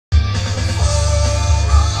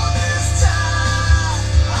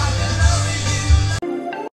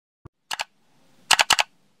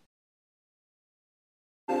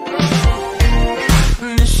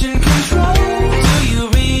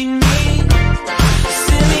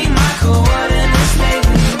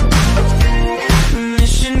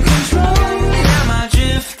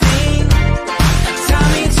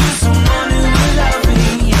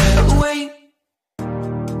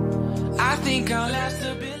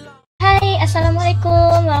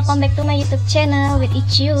Assalamualaikum, welcome back to my YouTube channel with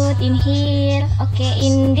Ichut in here. Okay,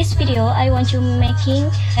 in this video I want to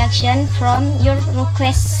making reaction from your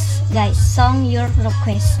request, guys. Song your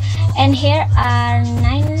request, and here are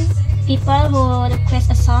 9 people who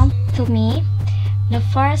request a song to me. The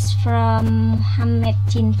first from Muhammad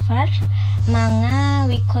Jinfar,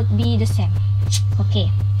 maNga, we could be the same.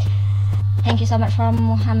 Okay, thank you so much from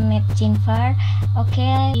Muhammad Jinfar.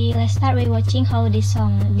 Okay, let's start with watching how this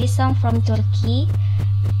song from Turkey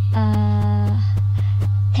 10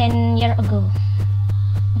 years ago.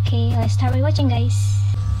 Okay, let's start with watching, guys.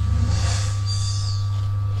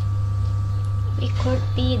 We could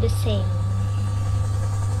be the same.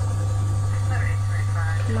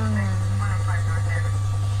 maNga.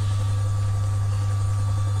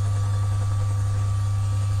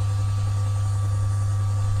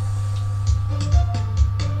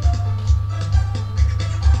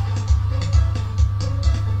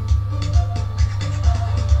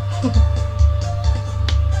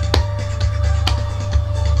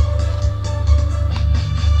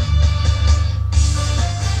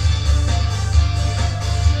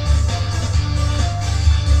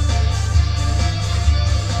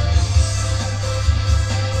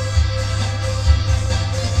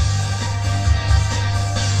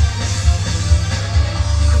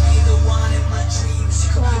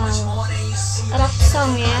 Rock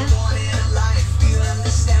song ya.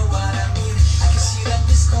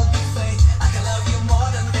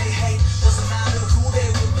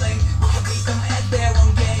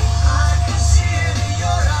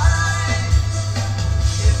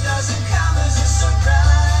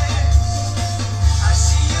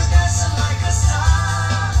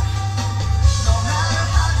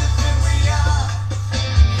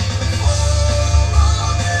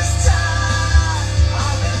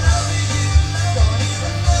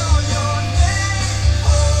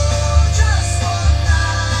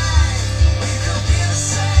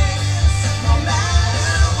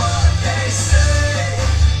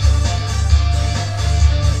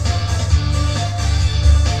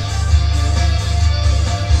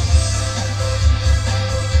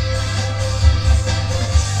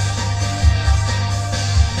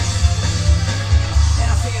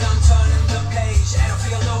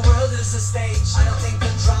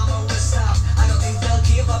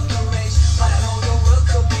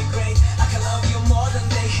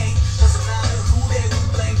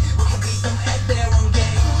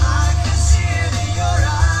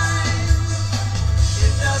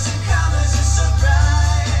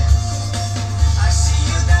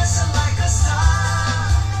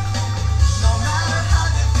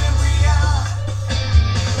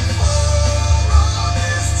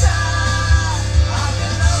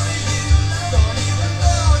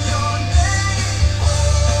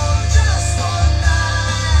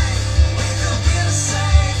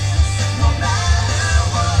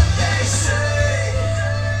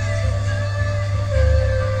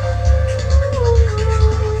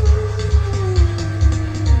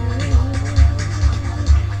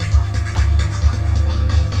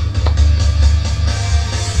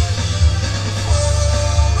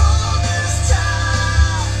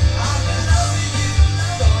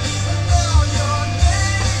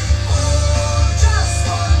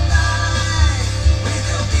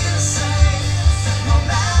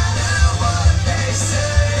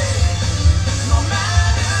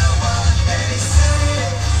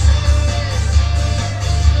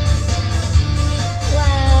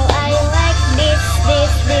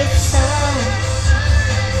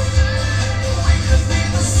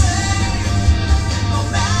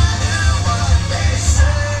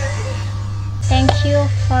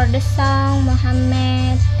 For the song,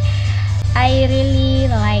 Muhammad, I really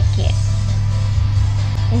like it.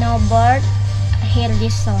 No bird hear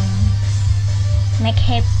this song, make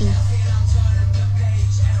happy.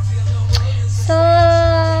 So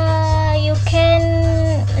you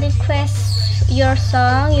can request your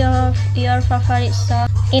song, your favorite song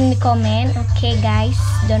in the comment. Okay guys,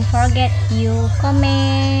 don't forget you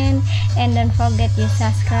comment and don't forget you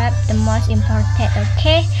subscribe, the most important.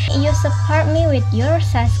 Okay, you support me with your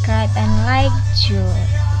subscribe and like too.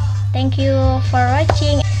 Thank you for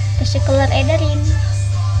watching. Teşekkürler ederim.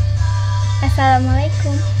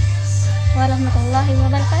 Assalamualaikum warahmatullahi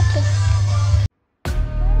wabarakatuh.